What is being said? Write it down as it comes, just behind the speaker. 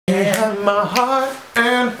have my heart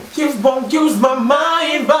and you won't use my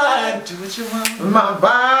mind, but do what you want with my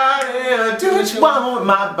body, do what you want with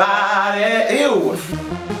my body. Ew.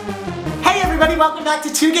 Hey everybody, welcome back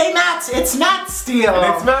to Two Gay Matts. It's Matt Steele.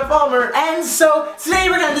 And it's Matt Palmer. And so today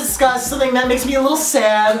we're going to discuss something that makes me a little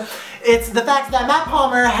sad. It's the fact that Matt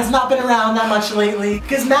Palmer has not been around that much lately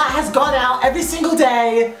because Matt has gone out every single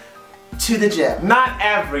day to the gym. Not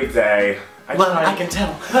every day. I can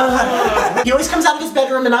tell. He always comes out of his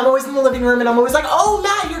bedroom and I'm always in the living room and I'm always like, oh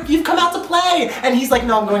Matt, you've come out to play. And he's like,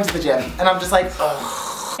 no, I'm going to the gym. And I'm just like,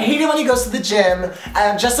 ugh. I hate it when he goes to the gym,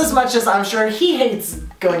 just as much as I'm sure he hates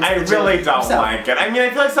going to the gym. I really don't like it. I mean, I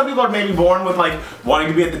feel like some people are maybe born with like wanting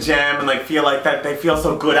to be at the gym and like feel like that they feel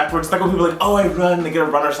so good afterwards. Like when people are like, oh, I run, they get a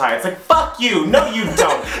runner's high. It's like, fuck you. No, you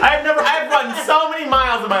don't. I've run so many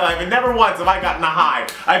miles in my life and never once have I gotten a high.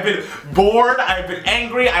 I've been bored, I've been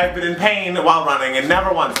angry, I've been in pain while running, and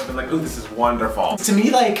never once I've been like, ooh, this is wonderful. To me,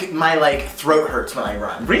 like, my throat hurts when I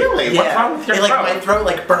run. Really? Yeah. What's wrong with your throat? My throat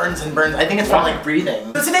like burns and burns. I think it's from like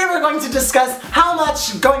breathing. So today we're going to discuss how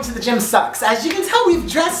much going to the gym sucks. As you can tell, we've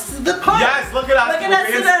dressed the part. Yes, look at us. Look at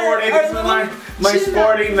us being sporty. These are my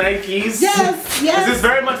sporty Nikes. Yes, yes. This is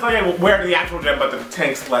very much like I wear to the actual gym, but the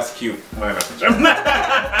tank's less cute when I'm at the gym.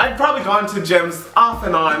 I've probably gone to gyms off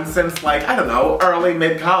and on since like, I don't know, early,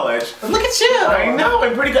 mid-college. Look at you. I know,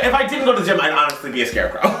 I'm pretty good. If I didn't go to the gym, I'd honestly be a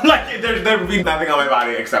scarecrow. Like, there would be nothing on my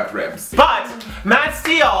body except ribs. But Matt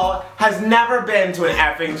Steele has never been to an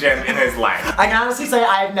effing gym in his life. I can honestly say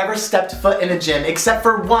I've never stepped foot in a gym except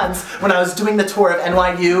for once when I was doing the tour of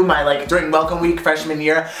NYU, during Welcome Week freshman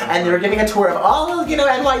year, and they were giving a tour of all of,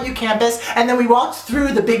 NYU campus, and then we walked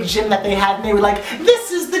through the big gym that they had, and they were like,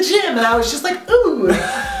 this is the gym, and I was just like, ooh.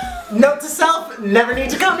 Note to self, never need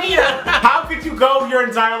to come here. How could you go your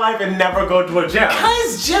entire life and never go to a gym?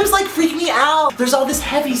 Because gyms like freak me out. There's all this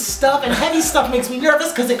heavy stuff, and heavy stuff makes me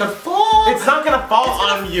nervous because it could fall. It's not gonna fall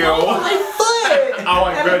on you. Fall on my foot. Oh,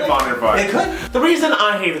 it could fall on your foot. It could. The reason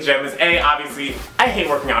I hate the gym is A, obviously, I hate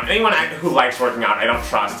working out. Anyone who likes working out, I don't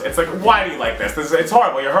trust. It's like, why do you like this? It's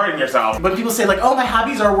horrible, you're hurting yourself. When people say like, oh, my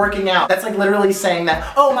hobbies are working out, that's like literally saying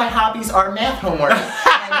that, oh, my hobbies are math homework.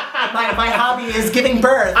 And my hobby is giving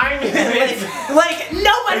birth. I mean, like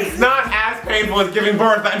nobody. It's not as painful as giving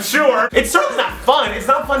birth, I'm sure. It's certainly not fun. It's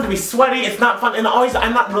not fun to be sweaty. It's not fun, and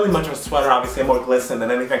I'm not really much of a sweater. Obviously, I'm more glisten than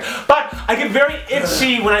anything. But I get very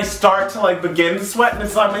itchy when I start to like begin to sweat, and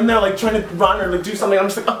I'm in there like trying to run or like do something. I'm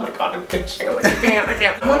just like, oh my god, I'm itching. Like, I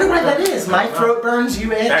can't. I wonder why that is. My throat burns,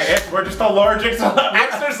 you itch. We're just allergic to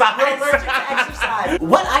exercise. We're allergic to exercise.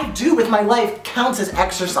 What I do with my life counts as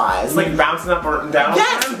exercise. Like bouncing up or down.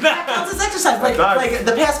 Yes, that counts as exercise. Like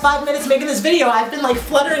the past 5 minutes making this video, I've been like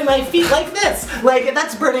fluttering my feet like this. Like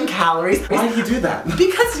that's burning calories. Why do you do that?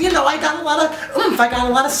 Because I got a lot of oomph. I got a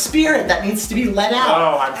lot of spirit that needs to be let out.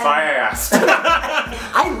 Oh, I'm sorry I asked.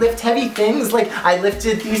 I lift heavy things. Like I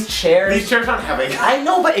lifted these chairs. These chairs aren't heavy. I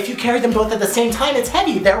know, but if you carry them both at the same time, it's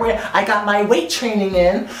heavy. There where I got my weight training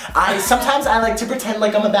in. Sometimes I like to pretend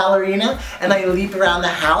like I'm a ballerina and I leap around the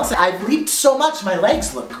house. I've leaped so much, my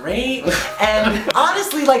legs look great. And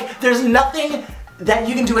honestly, like there's nothing that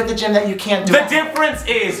you can do at the gym that you can't do. The difference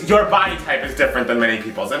is your body type is different than many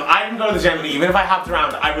people's. If I didn't go to the gym, and even if I hopped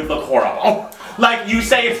around, I would look horrible. Like you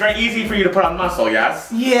say, it's very easy for you to put on muscle, yes?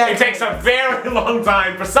 Yeah. It takes a very long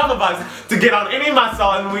time for some of us to get on any muscle,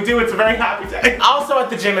 and when we do, it's a very happy day. Also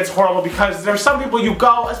at the gym, it's horrible because there's some people you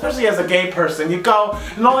go, especially as a gay person, you go,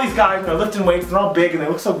 and all these guys are lifting weights, they're all big, and they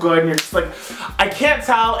look so good, and you're just like, I can't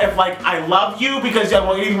tell if like I love you because I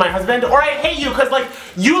want you to be my husband, or I hate you because like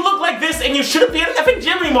you look like this and you shouldn't be in an effing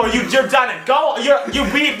gym anymore. You're done it. You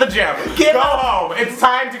beat the gym. Go home. It's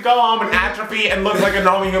time to go home and atrophy and look like a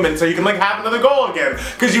normal human so you can like have another goal again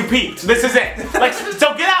because you peaked. This is it. Like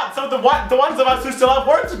so get out so the ones of us who still have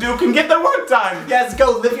work to do can get their work done. Yes,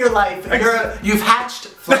 go live your life. You've hatched.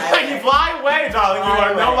 You fly away, darling. You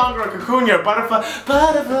are no longer a cocoon. You're a butterfly.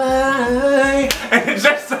 Butterfly. And it's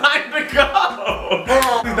just time to go.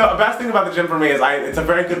 The best thing about the gym for me is it's a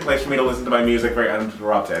very good place for me to listen to my music very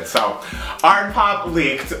uninterrupted. So, Art Pop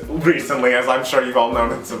leaked recently, as I'm sure you've all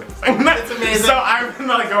known. It's amazing. It's amazing. So I've been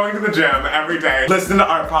like going to the gym every day, listening to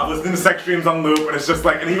Art Pop, listening to Sex Dreams on loop, and it's just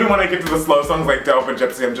like, and even when I get to the slow songs like Dope and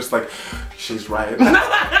Gypsy, I'm just like, she's right.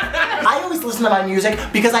 I always listen to my music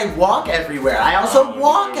because I walk everywhere. I also walk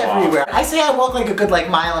walk everywhere. I say I walk like a good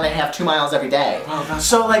mile and a half, 2 miles every day. Wow,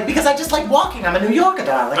 so because I just like walking. I'm a New Yorker,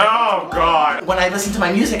 darling. Oh God. When I listen to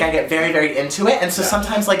my music, I get very, very into it, and so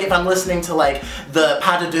sometimes if I'm listening to the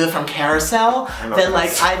Pas de Deux from Carousel, then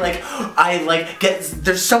I get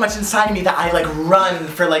there's so much inside me that I run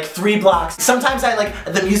for 3 blocks. Sometimes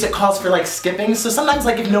the music calls for skipping, so sometimes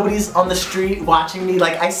if nobody's on the street watching me,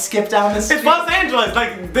 I skip down the street. It's Los Angeles.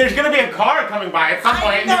 There's gonna be a car coming by at some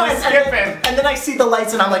point, and you're skipping. And then I see the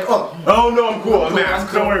lights, and I'm like, oh. Oh no, I'm cool. I'm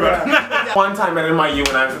cool. Don't worry about it. One time at NYU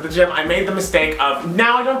when I was at the gym, I made the mistake of,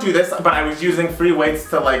 now I don't do this, but I was using free weights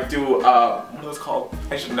to do, what are those called?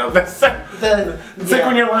 I should know this. It's like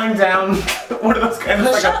when you're lying down, what are those kind of,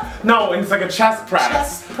 it's like a chest press.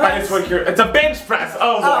 Chest press? Right, it's a bench press.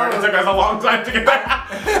 Oh Lord, it took us a long time to get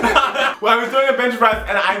that. Well, I was doing a bench press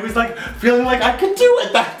and I was feeling like I could do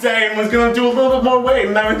it that day and was gonna do a little bit more weight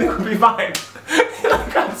and everything would be fine. And I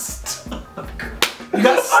got stuck.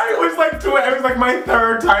 I was my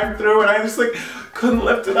 3rd time through and I just couldn't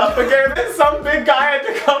lift it up again. And some big guy had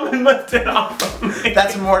to come and lift it off of me.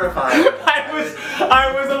 That's mortifying.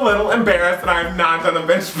 I was a little embarrassed and I have not done a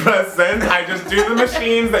bench press since. I just do the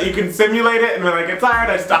machines that you can simulate it, and when I get tired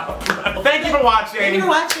I stop. Thank you for watching. Thank you for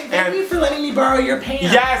watching. Thank you for letting me borrow your pants.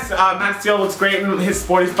 Yes, Matt Steele looks great in his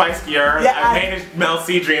sporty spice gear. Yeah, I made his Mel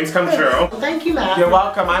C dreams come true. Well, thank you, Matt. You're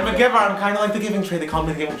welcome. I'm a giver. I'm kind of like the Giving Tree. They call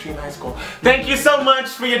me the Giving Tree in high school. Thank you so much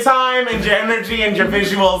for your time and your energy and your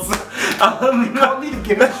visuals. You called me the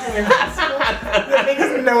Giving Tree in high school? That makes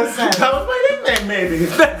no sense. That was my nickname, maybe.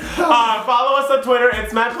 Follow us on Twitter.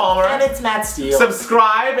 It's Matt Palmer. And it's Matt Steele.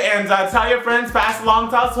 Subscribe and tell your friends, pass along,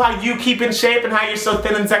 tell us how you keep in shape and how you're so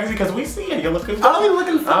thin and sexy, because we see you. You're looking good. Oh, you're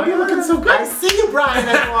looking so good. I see you, Brian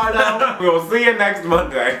Eduardo. We will see you next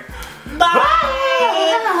Monday.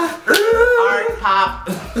 Bye! Alright, pop.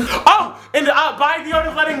 Oh, and By the Art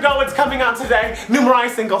of Letting Go, it's coming out today. New Mariah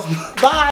single. Bye!